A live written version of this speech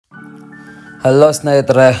Hello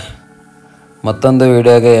ಸ್ನೇಹಿತರೆ, ಮತ್ತೊಂದು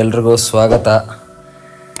ವಿಡಿಯೋಗೆ ಎಲ್ರಿಗೂ ಸ್ವಾಗತ.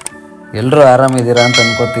 ಎಲ್ಲರೂ ಆರಾಮಿದ್ದೀರಾ ಅಂತ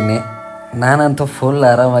ಅನ್ಕೋತೀನಿ. ನಾನಂತೂ ಫುಲ್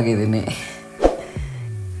ಆರಾಮಾಗಿದ್ದೀನಿ.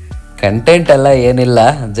 ಕಂಟೆಂಟ್ ಎಲ್ಲ ಏನಿಲ್ಲ,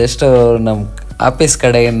 ಜಸ್ಟ್ ನಮ್ಮ ಆಫೀಸ್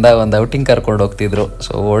ಕಡೆಯಿಂದ ಒಂದು ಔಟಿಂಗ್ ಕರ್ಕೊಂಡು ಹೋಗ್ತಿದ್ರು.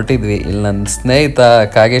 ಸೊ ಹೊರಟಿದ್ವಿ. ಇಲ್ಲಿ ನನ್ನ ಸ್ನೇಹಿತ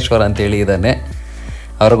ಕಾಗೇಶ್ವರ ಅಂತೇಳಿ ಇದ್ದಾನೆ,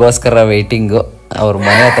 ಅವ್ರಿಗೋಸ್ಕರ ವೆಯ್ಟಿಂಗು. ಅವ್ರ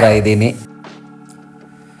ಮನೆ ಹತ್ರ ಇದ್ದೀನಿ.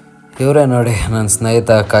 ಇವರೇ ನೋಡಿ ನನ್ನ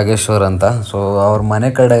ಸ್ನೇಹಿತ ಕಾಗೇಶ್ವರ್ ಅಂತ. ಸೊ ಅವ್ರ ಮನೆ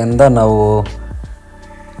ಕಡೆಯಿಂದ ನಾವು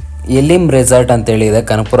ಎಲಿಮ್ ರೆಸಾರ್ಟ್ ಅಂತೇಳಿ ಇದೆ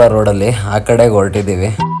ಕನಕಪುರ ರೋಡಲ್ಲಿ, ಆ ಕಡೆಗೆ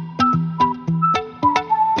ಹೊರಟಿದ್ದೀವಿ.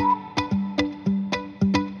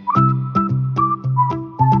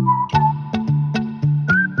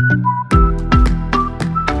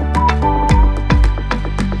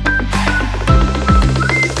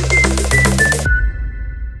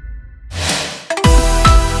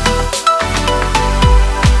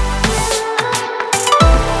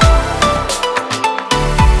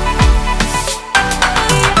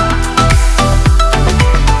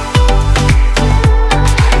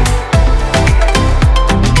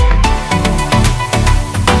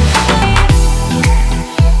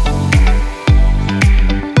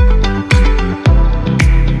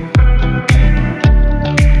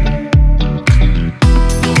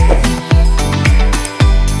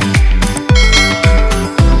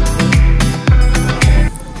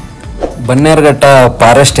 ಬನ್ನೇರುಘಟ್ಟ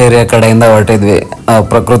ಫಾರೆಸ್ಟ್ ಏರಿಯಾ ಕಡೆಯಿಂದ ಹೊರಟಿದ್ವಿ.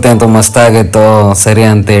 ಪ್ರಕೃತಿ ಅಂತೂ ಮಸ್ತಾಗಿತ್ತು, ಸರಿ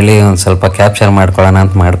ಅಂತೇಳಿ ಒಂದು ಸ್ವಲ್ಪ ಕ್ಯಾಪ್ಚರ್ ಮಾಡ್ಕೊಳ್ಳೋಣ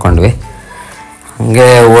ಅಂತ ಮಾಡ್ಕೊಂಡ್ವಿ. ಹಾಗೆ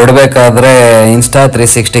ಓಡಬೇಕಾದ್ರೆ ಇನ್ಸ್ಟಾ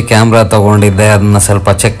 360 ಕ್ಯಾಮ್ರಾ ತೊಗೊಂಡಿದ್ದೆ. ಅದನ್ನ ಸ್ವಲ್ಪ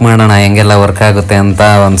ಚೆಕ್ ಮಾಡೋಣ ಹೆಂಗೆಲ್ಲ ವರ್ಕ್ ಆಗುತ್ತೆ ಅಂತ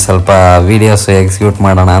ಒಂದು ಸ್ವಲ್ಪ ವೀಡಿಯೋಸ್ ಎಕ್ಸಿಕ್ಯೂಟ್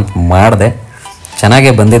ಮಾಡೋಣ ಅಂತ ಮಾಡಿದೆ.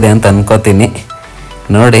 ಚೆನ್ನಾಗೇ ಬಂದಿದೆ ಅಂತ ಅನ್ಕೋತೀನಿ.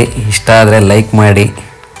 ನೋಡಿ, ಇಷ್ಟ ಆದರೆ ಲೈಕ್ ಮಾಡಿ,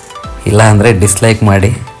 ಇಲ್ಲ ಅಂದರೆ ಡಿಸ್ಲೈಕ್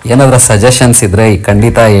ಮಾಡಿ. ಏನಾದರೂ ಸಜೆಷನ್ಸ್ ಇದ್ದರೆ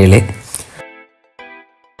ಖಂಡಿತ ಹೇಳಿ.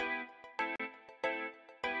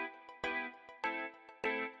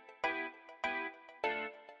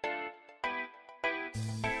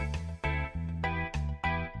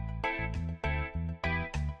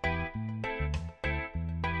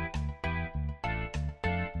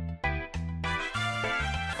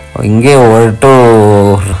 ಹಿಂಗೆ ಹೊರಟು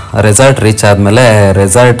ರೆಸಾರ್ಟ್ ರೀಚ್ ಆದಮೇಲೆ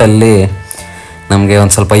ರೆಸಾರ್ಟಲ್ಲಿ ನಮಗೆ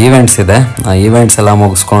ಒಂದು ಸ್ವಲ್ಪ ಈವೆಂಟ್ಸ್ ಇದೆ. ಆ ಈವೆಂಟ್ಸ್ ಎಲ್ಲ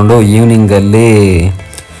ಮುಗಿಸ್ಕೊಂಡು ಈವ್ನಿಂಗಲ್ಲಿ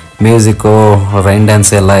ಮ್ಯೂಸಿಕ್ಕು, ರೈನ್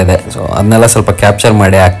ಡ್ಯಾನ್ಸ್ ಎಲ್ಲ ಇದೆ. ಸೊ ಅದನ್ನೆಲ್ಲ ಸ್ವಲ್ಪ ಕ್ಯಾಪ್ಚರ್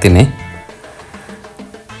ಮಾಡಿ ಹಾಕ್ತೀನಿ.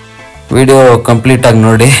 ವಿಡಿಯೋ ಕಂಪ್ಲೀಟಾಗಿ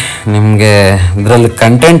ನೋಡಿ. ನಿಮಗೆ ಇದರಲ್ಲಿ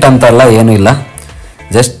ಕಂಟೆಂಟ್ ಅಂತೆಲ್ಲ ಏನೂ ಇಲ್ಲ,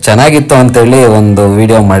 ಜಸ್ಟ್ ಚೆನ್ನಾಗಿತ್ತು ಅಂತೇಳಿ ಒಂದು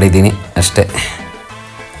ವಿಡಿಯೋ ಮಾಡಿದ್ದೀನಿ ಅಷ್ಟೇ.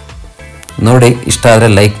 ನೋಡಿ, ಇಷ್ಟ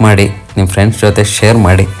ಆದರೆ ಲೈಕ್ ಮಾಡಿ, ನಿಮ್ಮ ಫ್ರೆಂಡ್ಸ್ ಜೊತೆ ಶೇರ್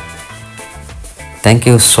ಮಾಡಿ. Thank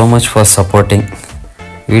you so much for supporting.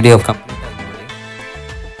 Video complete ಆಗಿ ನೋಡಿ.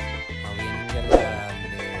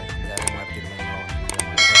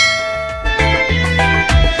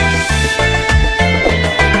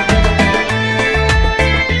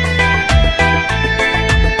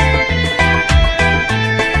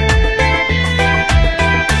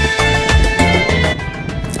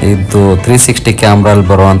 ಇದು 360 ಕ್ಯಾಮ್ರಲ್ಲಿ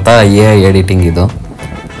ಬರುವಂಥ AI ಎಡಿಟಿಂಗ್ ಇದು.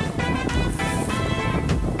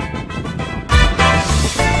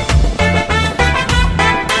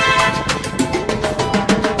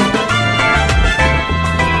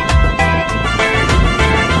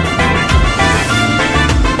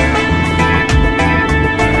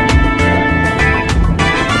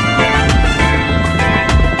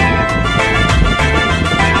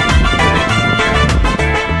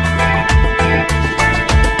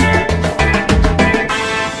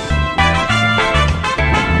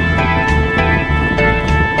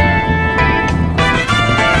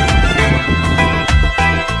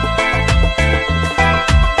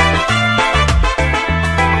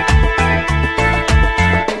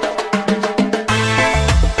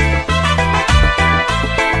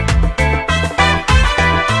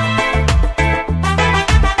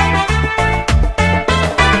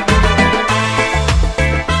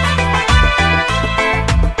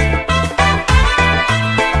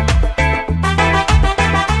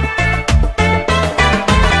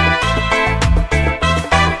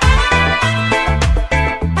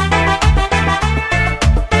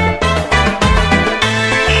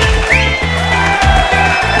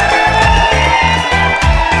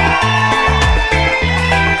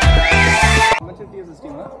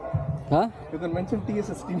 You can mention T as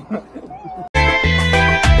a steam.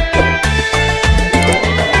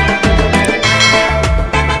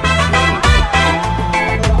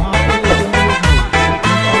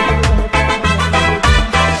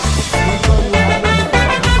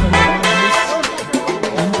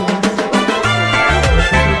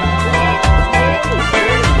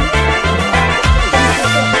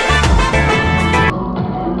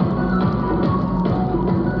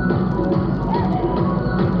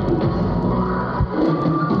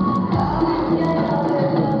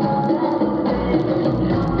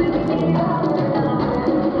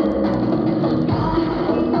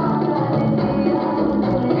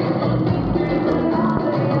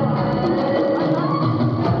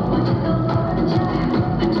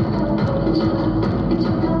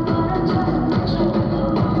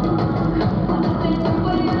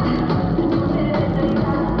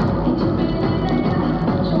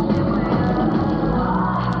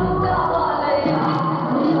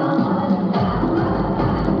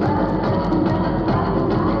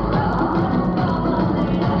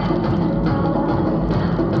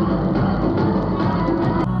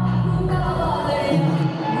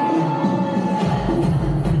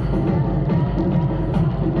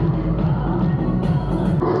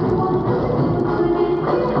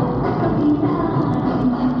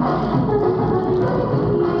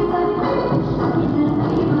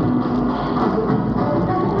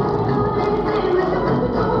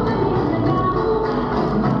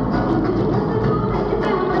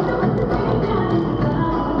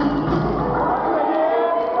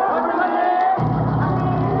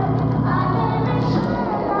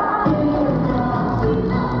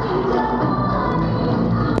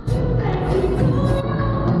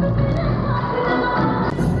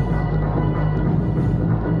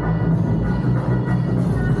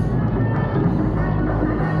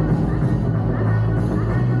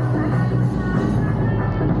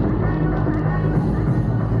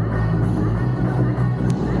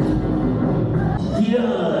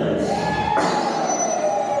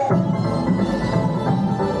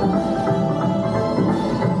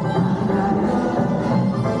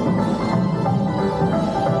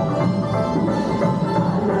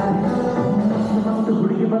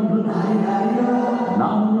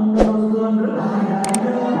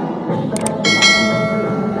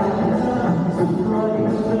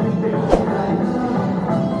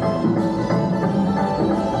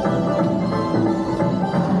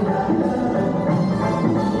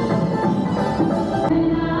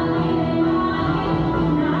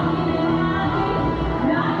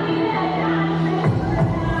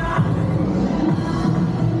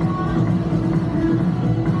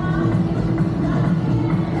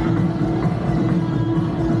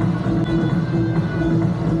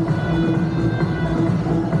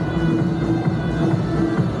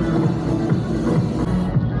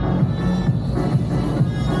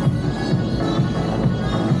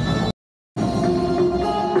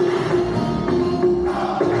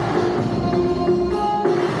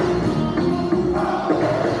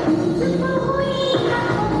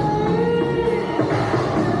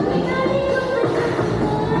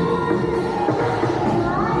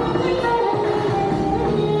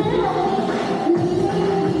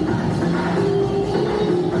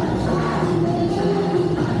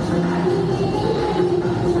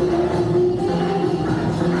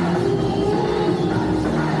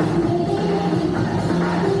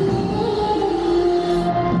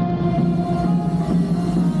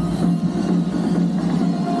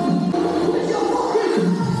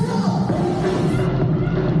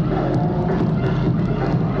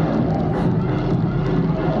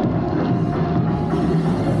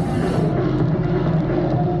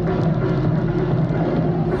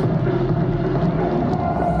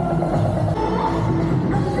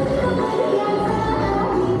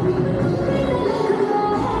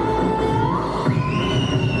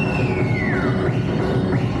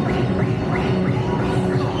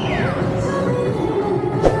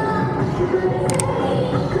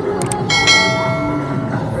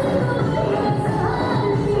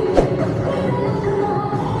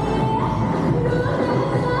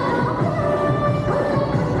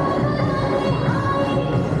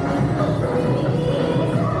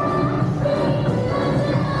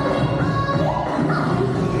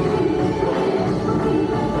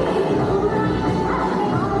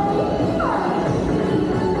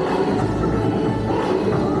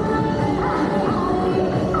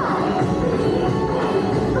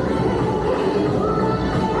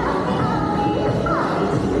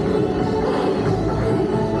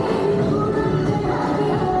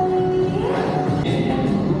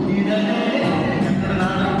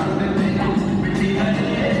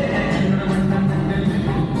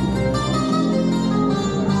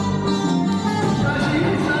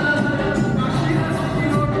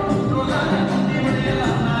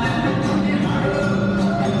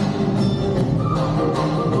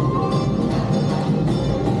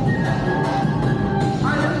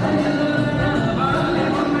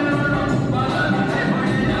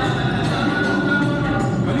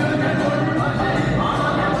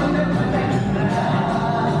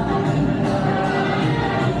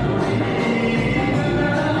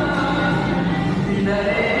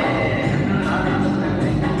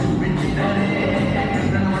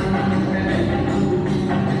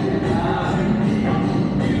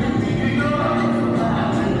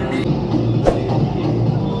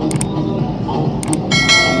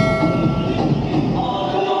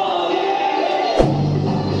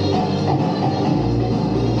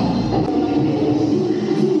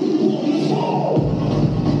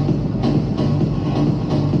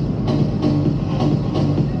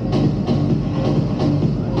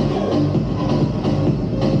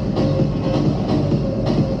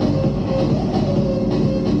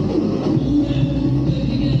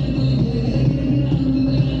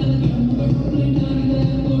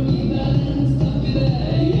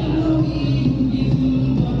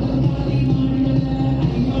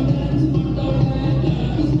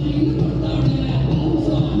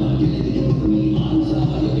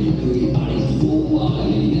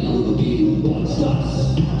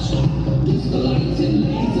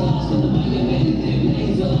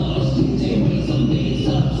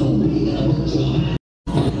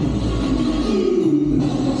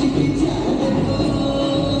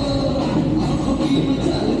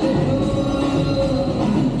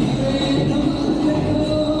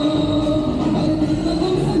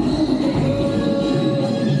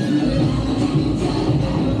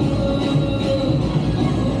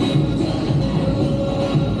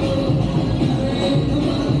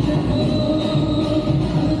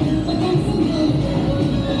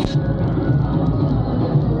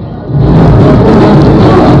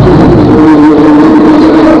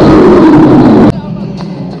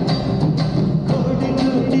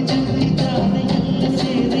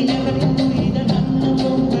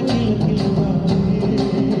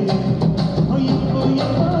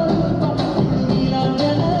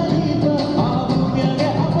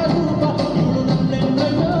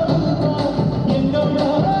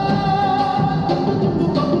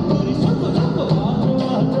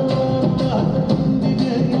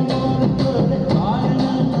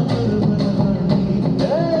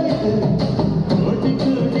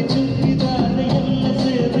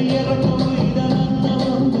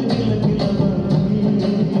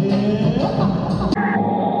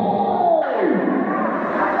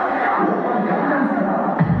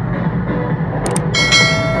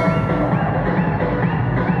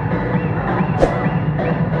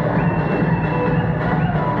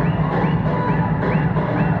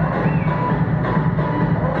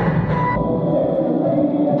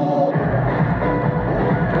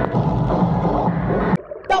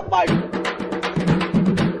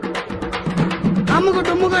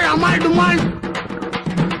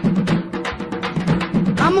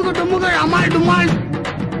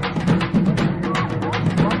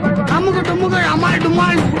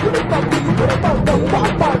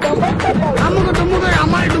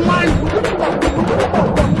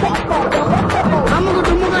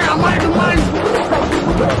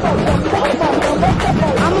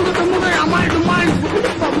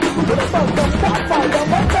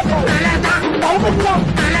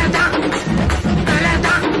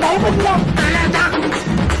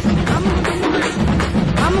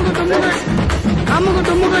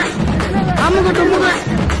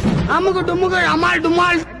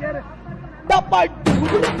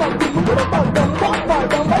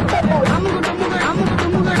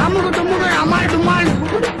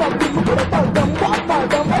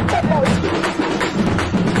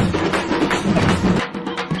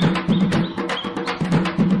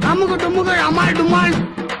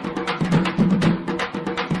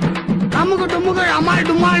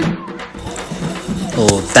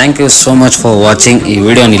 Thank you so much for watching. ಈ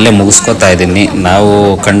ವಿಡಿಯೋನ ಇಲ್ಲೇ ಮುಗಿಸ್ಕೊತಾ ಇದ್ದೀನಿ.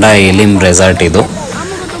 ನಾವು ಕಂಡ ಎಲಿಮ್ ರೆಸಾರ್ಟ್ ಇದು.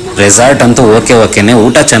 ರೆಸಾರ್ಟ್ ಅಂತೂ ಓಕೆನೇ,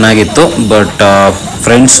 ಊಟ ಚೆನ್ನಾಗಿತ್ತು. ಬಟ್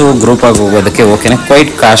ಫ್ರೆಂಡ್ಸು ಗ್ರೂಪಾಗಿ ಹೋಗೋದಕ್ಕೆ ಓಕೆನೇ,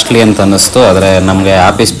 ಕ್ವೈಟ್ ಕಾಸ್ಟ್ಲಿ ಅಂತ ಅನ್ನಿಸ್ತು. ಆದರೆ ನಮಗೆ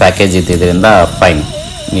ಆಫೀಸ್ ಪ್ಯಾಕೇಜ್ ಇದ್ದಿದ್ದರಿಂದ ಫೈನ್.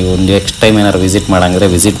 ನೀವು ನೆಕ್ಸ್ಟ್ ಟೈಮ್ ಏನಾದ್ರು ವಿಸಿಟ್ ಮಾಡಂಗಿದ್ರೆ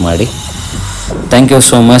ವಿಸಿಟ್ ಮಾಡಿ. Thank you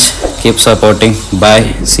so much. Keep supporting.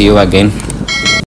 Bye. C you again.